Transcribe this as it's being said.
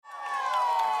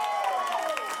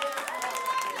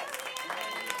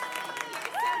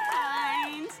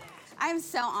I'm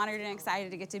so honored and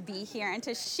excited to get to be here and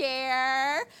to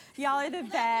share. Y'all are the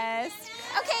best.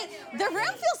 Okay, the room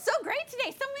feels so great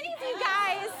today. So many of you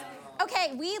guys.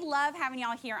 Okay, we love having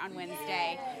y'all here on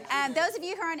Wednesday. Those of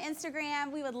you who are on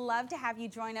Instagram, we would love to have you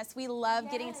join us. We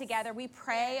love getting together. We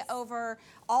pray over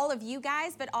all of you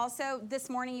guys, but also this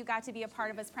morning you got to be a part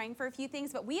of us praying for a few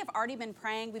things, but we have already been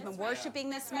praying. We've been worshiping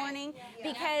this morning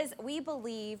because we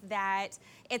believe that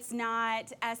it's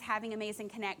not us having amazing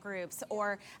connect groups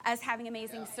or us having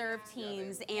amazing serve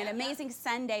teams and amazing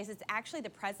Sundays. It's actually the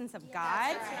presence of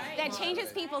God that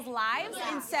changes people's lives.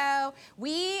 And so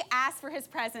we ask for his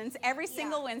presence every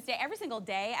single Wednesday, every single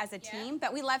day as a team,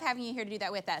 but we love having you here to do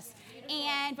that with us.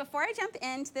 And before I jump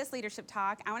into this leadership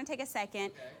talk, I want to take a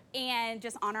second and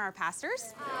just honor our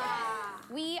pastors.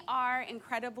 We are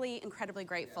incredibly, incredibly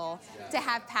grateful to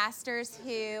have pastors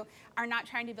who are not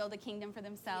trying to build a kingdom for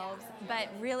themselves, but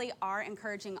really are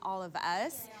encouraging all of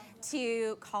us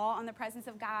to call on the presence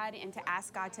of God and to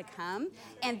ask God to come.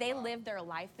 And they live their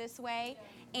life this way.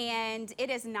 And it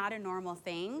is not a normal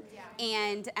thing.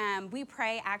 And we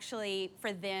pray actually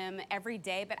for them every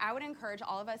day. But I would encourage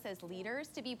all of us as leaders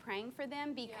to be praying for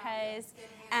them because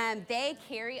they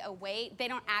carry a weight. They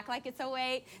don't act like it's a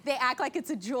weight. They act like it's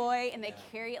a joy, and they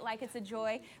carry it like it's a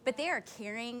joy. But they are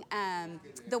carrying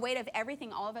the weight of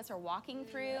everything all of us are walking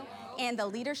through and the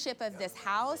leadership of this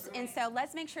house. And so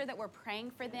let's make sure that we're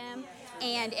praying for them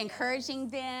and encouraging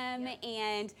them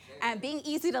and being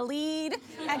easy to lead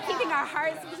and keeping our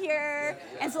hearts here.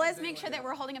 And so let's make sure that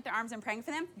we're holding up their arms and praying for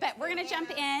them. But we're going to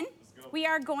jump in. We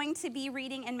are going to be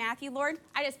reading in Matthew. Lord,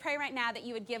 I just pray right now that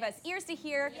you would give us ears to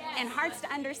hear and hearts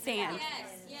to understand.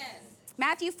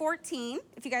 Matthew 14,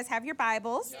 if you guys have your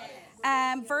Bibles,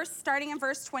 starting in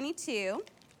verse 22.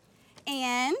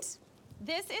 And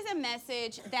this is a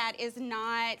message that is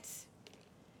not,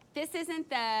 this isn't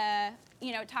the,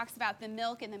 it talks about the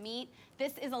milk and the meat.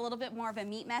 This is a little bit more of a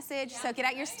meat message. So get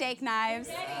out your steak knives.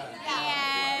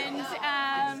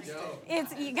 And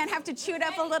you're going to have to chew it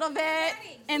up a little bit.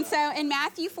 And so in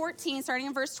Matthew 14, starting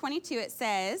in verse 22, it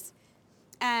says,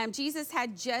 Jesus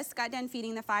had just got done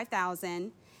feeding the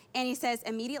 5,000. And he says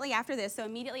immediately after this, so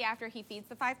immediately after he feeds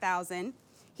the 5,000,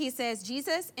 he says,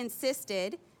 Jesus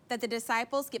insisted that the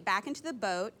disciples get back into the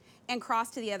boat and cross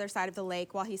to the other side of the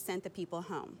lake while he sent the people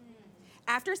home.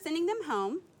 After sending them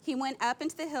home, he went up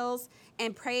into the hills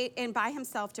and prayed and by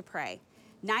himself to pray.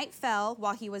 Night fell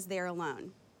while he was there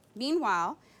alone.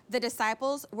 Meanwhile, the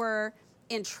disciples were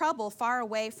in trouble far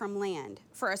away from land,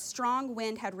 for a strong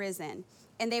wind had risen,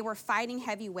 and they were fighting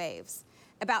heavy waves.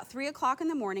 About 3 o'clock in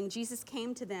the morning, Jesus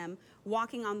came to them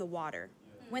walking on the water.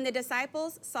 When the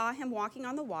disciples saw him walking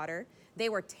on the water, they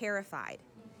were terrified.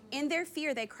 In their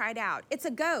fear, they cried out, "It's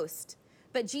a ghost!"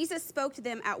 But Jesus spoke to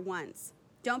them at once.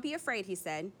 "Don't be afraid," he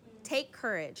said. "Take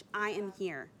courage, I am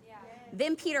here."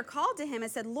 Then Peter called to him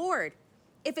and said, "Lord,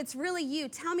 if it's really you,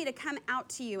 tell me to come out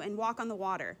to you and walk on the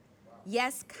water."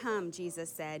 "Yes, come,"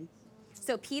 Jesus said.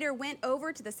 So Peter went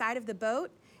over to the side of the boat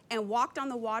and walked on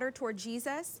the water toward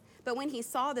Jesus. But when he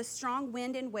saw the strong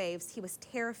wind and waves, he was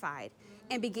terrified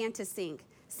and began to sink.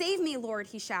 "Save me, Lord,"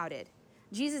 he shouted.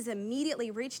 Jesus immediately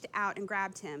reached out and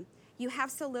grabbed him. "You have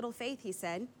so little faith," he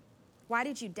said. "Why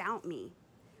did you doubt me?"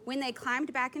 When they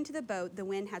climbed back into the boat, the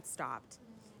wind had stopped.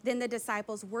 Then the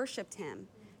disciples worshiped him.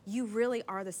 "You really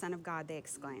are the Son of God," they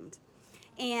exclaimed.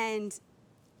 And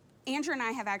Andrew and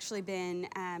I have actually been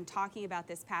talking about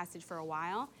this passage for a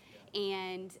while,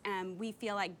 and we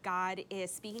feel like God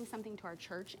is speaking something to our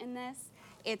church in this.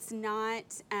 It's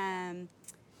not,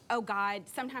 oh God,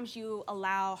 sometimes you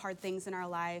allow hard things in our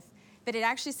life. But it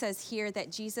actually says here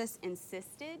that Jesus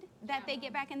insisted that they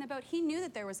get back in the boat. He knew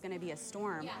that there was going to be a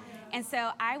storm. And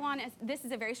so this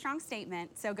is a very strong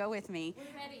statement, so go with me.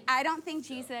 I don't think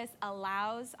Jesus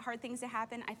allows hard things to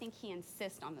happen. I think he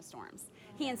insists on the storms.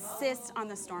 He insists on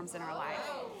the storms in our life.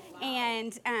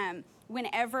 And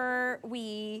whenever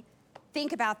we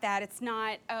think about that, it's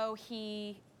not, oh,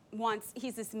 he's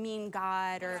this mean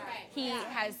God, or he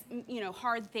has,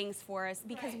 hard things for us,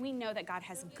 because we know that God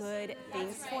has good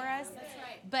things for us.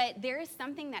 But there is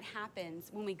something that happens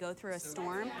when we go through a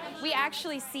storm. We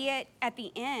actually see it at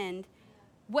the end,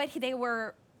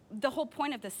 the whole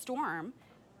point of the storm.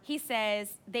 He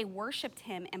says they worshiped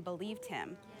him and believed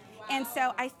him. And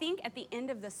so I think at the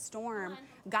end of the storm,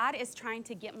 God is trying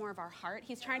to get more of our heart.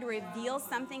 He's trying to reveal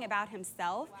something about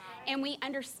himself, and we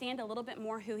understand a little bit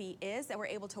more who he is, that we're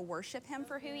able to worship him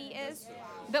for who he is.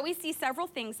 But we see several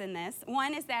things in this.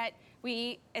 One is that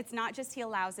it's not just he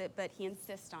allows it, but he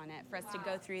insists on it for us to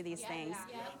go through these things.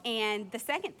 And the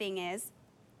second thing is,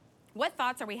 what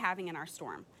thoughts are we having in our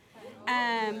storm?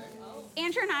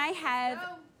 Andrew and I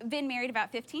have been married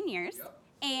about 15 years.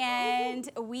 and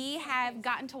we have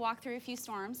gotten to walk through a few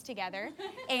storms together.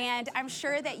 And I'm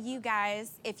sure that you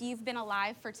guys, if you've been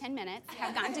alive for 10 minutes,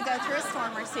 have gotten to go through a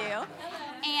storm or two.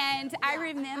 And I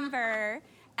remember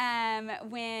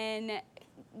when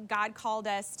God called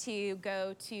us to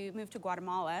move to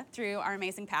Guatemala through our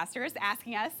amazing pastors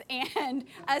asking us, and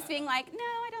us being like, no,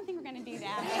 I don't think we're going to do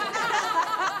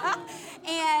that.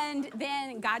 And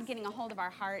then God getting a hold of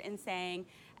our heart and saying,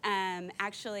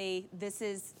 actually, this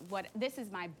is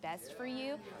my best for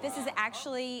you. This is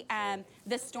actually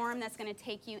the storm that's going to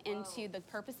take you into the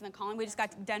purpose and the calling. We just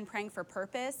got done praying for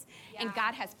purpose, and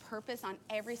God has purpose on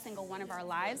every single one of our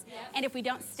lives. And if we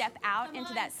don't step out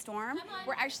into that storm,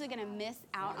 we're actually going to miss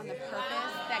out on the purpose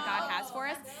that God has for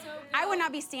us. I would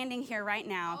not be standing here right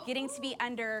now, getting to be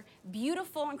under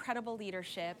beautiful, incredible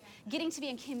leadership, getting to be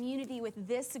in community with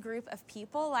this group of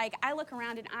people. Like, I look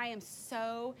around and I am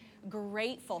so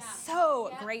grateful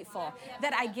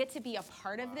that I get to be a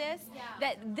part of this,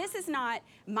 that this is not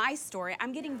my story.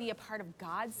 I'm getting to be a part of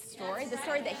God's story, the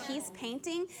story that He's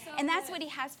painting, and that's what He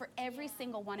has for every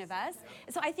single one of us.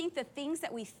 So I think the things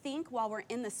that we think while we're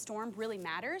in the storm really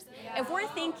matters. If we're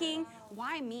thinking,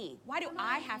 why me? Why do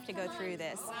I have to go through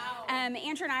this?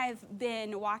 Andrew and I have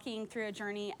been walking through a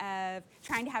journey of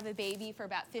trying to have a baby for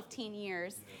about 15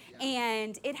 years.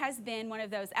 And it has been one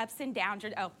of those ups and downs.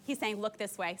 Oh, he's saying, look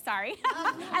this way. Sorry.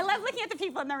 I love looking at the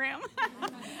people in the room.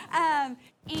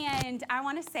 And I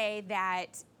want to say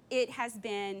that it has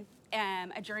been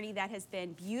a journey that has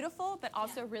been beautiful, but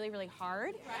also really, really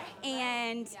hard.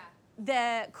 And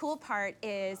the cool part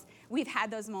is we've had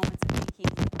those moments of thinking,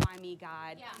 why me,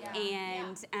 God?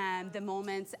 And the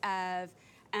moments of,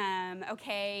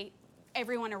 okay,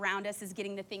 everyone around us is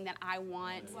getting the thing that I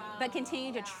want, but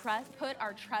continue to put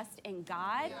our trust in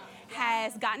God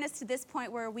has gotten us to this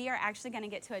point where we are actually going to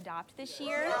get to adopt this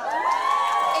year. And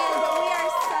we are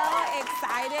so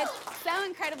excited, so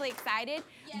incredibly excited,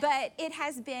 but it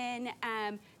has been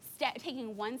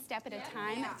taking one step at a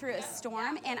time through a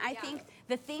storm. And I think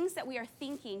the things that we are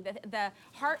thinking, the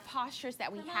heart postures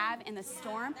that we have in the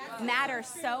storm matter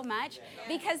so much,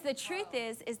 because the truth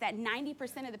is that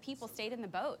 90% of the people stayed in the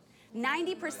boat.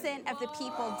 90% of the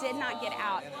people did not get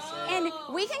out. And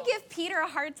we can give Peter a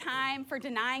hard time for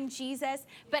denying Jesus,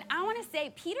 but I want to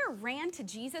say Peter ran to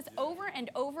Jesus over and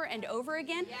over and over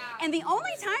again. And the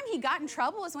only time he got in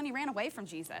trouble was when he ran away from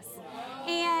Jesus.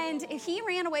 And he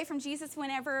ran away from Jesus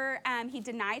whenever he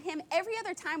denied him. Every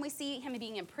other time we see him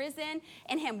being in prison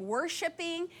and him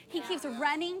worshiping, he keeps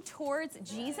running towards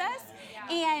Jesus.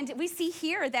 And we see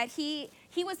here that he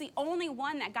was the only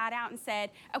one that got out and said,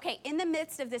 okay, in the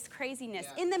midst of this craziness,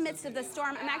 in the midst of the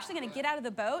storm, I'm actually going to get out of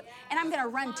the boat and I'm going to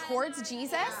run towards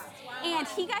Jesus. And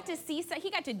he got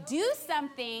to do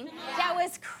something that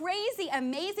was crazy,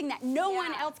 amazing, that no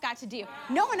one else got to do.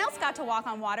 No one else got to walk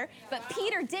on water, but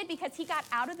Peter did, because he got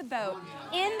out of the boat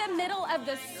in the middle of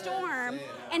the storm,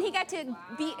 and he got to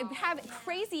have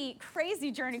crazy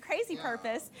journey, crazy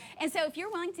purpose. And so if you're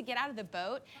willing to get out of the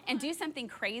boat and do something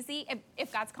crazy,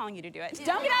 if God's calling you to do it,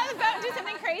 don't get out of the boat and do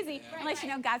something crazy unless you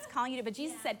know God's calling you to. But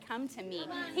Jesus said, come to me.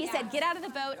 He said, get out of the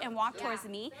boat and walk towards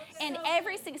me. And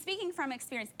speaking from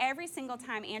experience, every single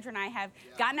time Andrew and I have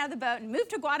gotten out of the boat and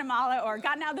moved to Guatemala, or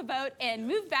gotten out of the boat and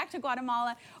moved back to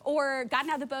Guatemala, or gotten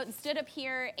out of the boat and stood up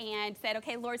here and said,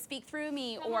 okay, Lord, speak through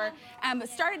me, or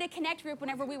started a connect group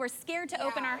whenever we were scared to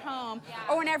open our home,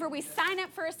 or whenever we sign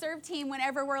up for a serve team,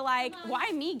 whenever we're like,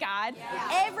 why me, God?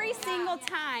 Every single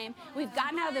time we've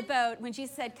gotten out of the boat, when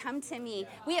Jesus said, come to me,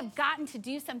 we have gotten to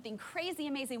do something crazy,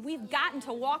 amazing. We've gotten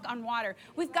to walk on water.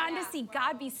 We've gotten to see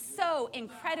God be so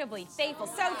incredibly faithful,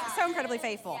 so incredibly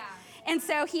faithful. And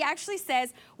so he actually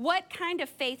says, what kind of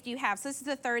faith do you have? So this is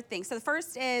the third thing. So the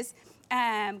first is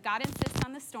God insists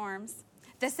on the storms.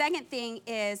 The second thing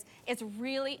is it's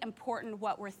really important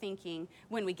what we're thinking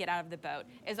when we get out of the boat.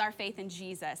 Is our faith in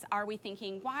Jesus? Are we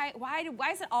thinking, why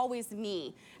is it always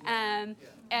me?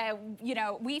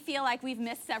 We feel like we've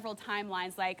missed several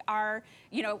timelines. Like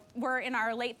we're in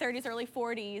our late 30s, early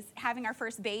 40s, having our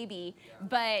first baby.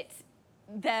 But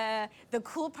the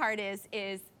cool part is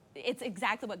it's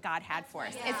exactly what God had for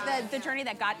us. It's the journey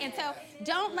that God, and so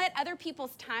don't let other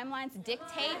people's timelines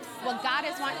dictate what God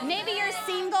is wanting. Maybe you're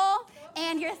single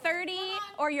and you're 30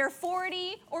 or you're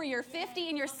 40 or you're 50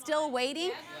 and you're still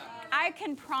waiting. I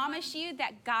can promise you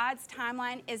that God's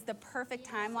timeline is the perfect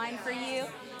timeline for you.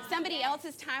 Somebody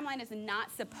else's timeline is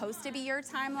not supposed to be your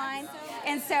timeline.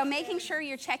 And so making sure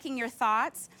you're checking your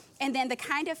thoughts, and then the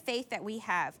kind of faith that we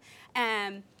have.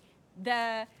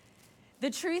 The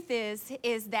truth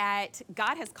is that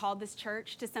God has called this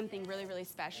church to something really, really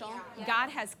special.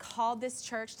 God has called this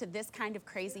church to this kind of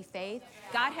crazy faith.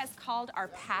 God has called our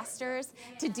pastors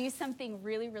to do something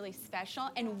really, really special,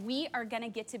 and we are going to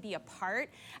get to be a part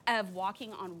of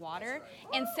walking on water.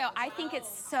 And so I think it's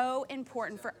so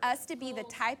important for us to be the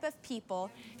type of people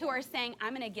who are saying,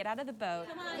 I'm going to get out of the boat.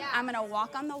 I'm going to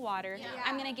walk on the water.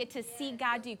 I'm going to get to see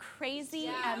God do crazy,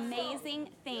 amazing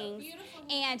things,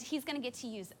 and he's going to get to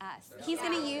use us. He's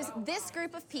going to use this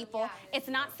group of people. It's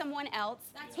not someone else.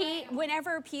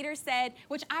 Whenever Peter said,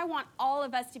 which I want all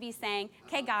of us to be saying,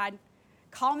 okay, God,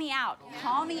 call me out.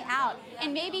 Call me out.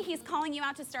 And maybe he's calling you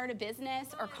out to start a business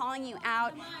or calling you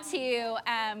out to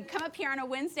come up here on a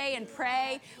Wednesday and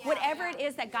pray. Whatever it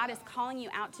is that God is calling you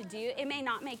out to do, it may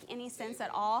not make any sense at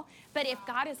all. But if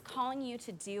God is calling you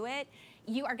to do it,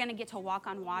 you are going to get to walk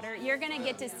on water. You're going to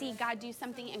get to see God do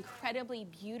something incredibly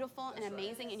beautiful and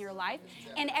amazing in your life.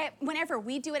 And whenever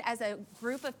we do it as a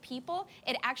group of people,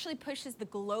 it actually pushes the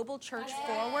global church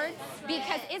forward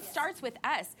because it starts with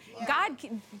us. God,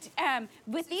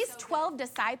 with these 12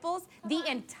 disciples, the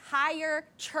entire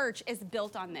church is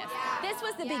built on this. This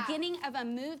was the beginning of a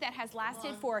move that has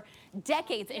lasted for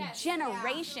decades and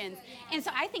generations. And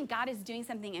so I think God is doing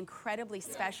something incredibly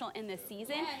special in this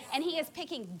season. And he is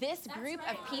picking this group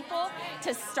of people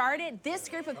to start it, this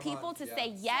group of people to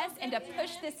say yes and to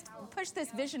push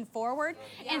this vision forward.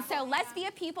 And so let's be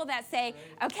a people that say,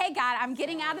 okay, God, I'm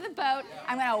getting out of the boat.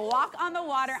 I'm going to walk on the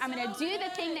water. I'm going to do the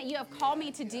thing that you have called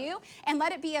me to do. And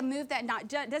let it be a move that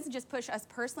doesn't just push us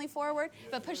personally forward,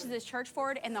 but pushes this church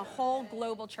forward and the whole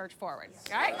global church forward.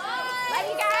 All right? Love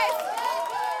you guys.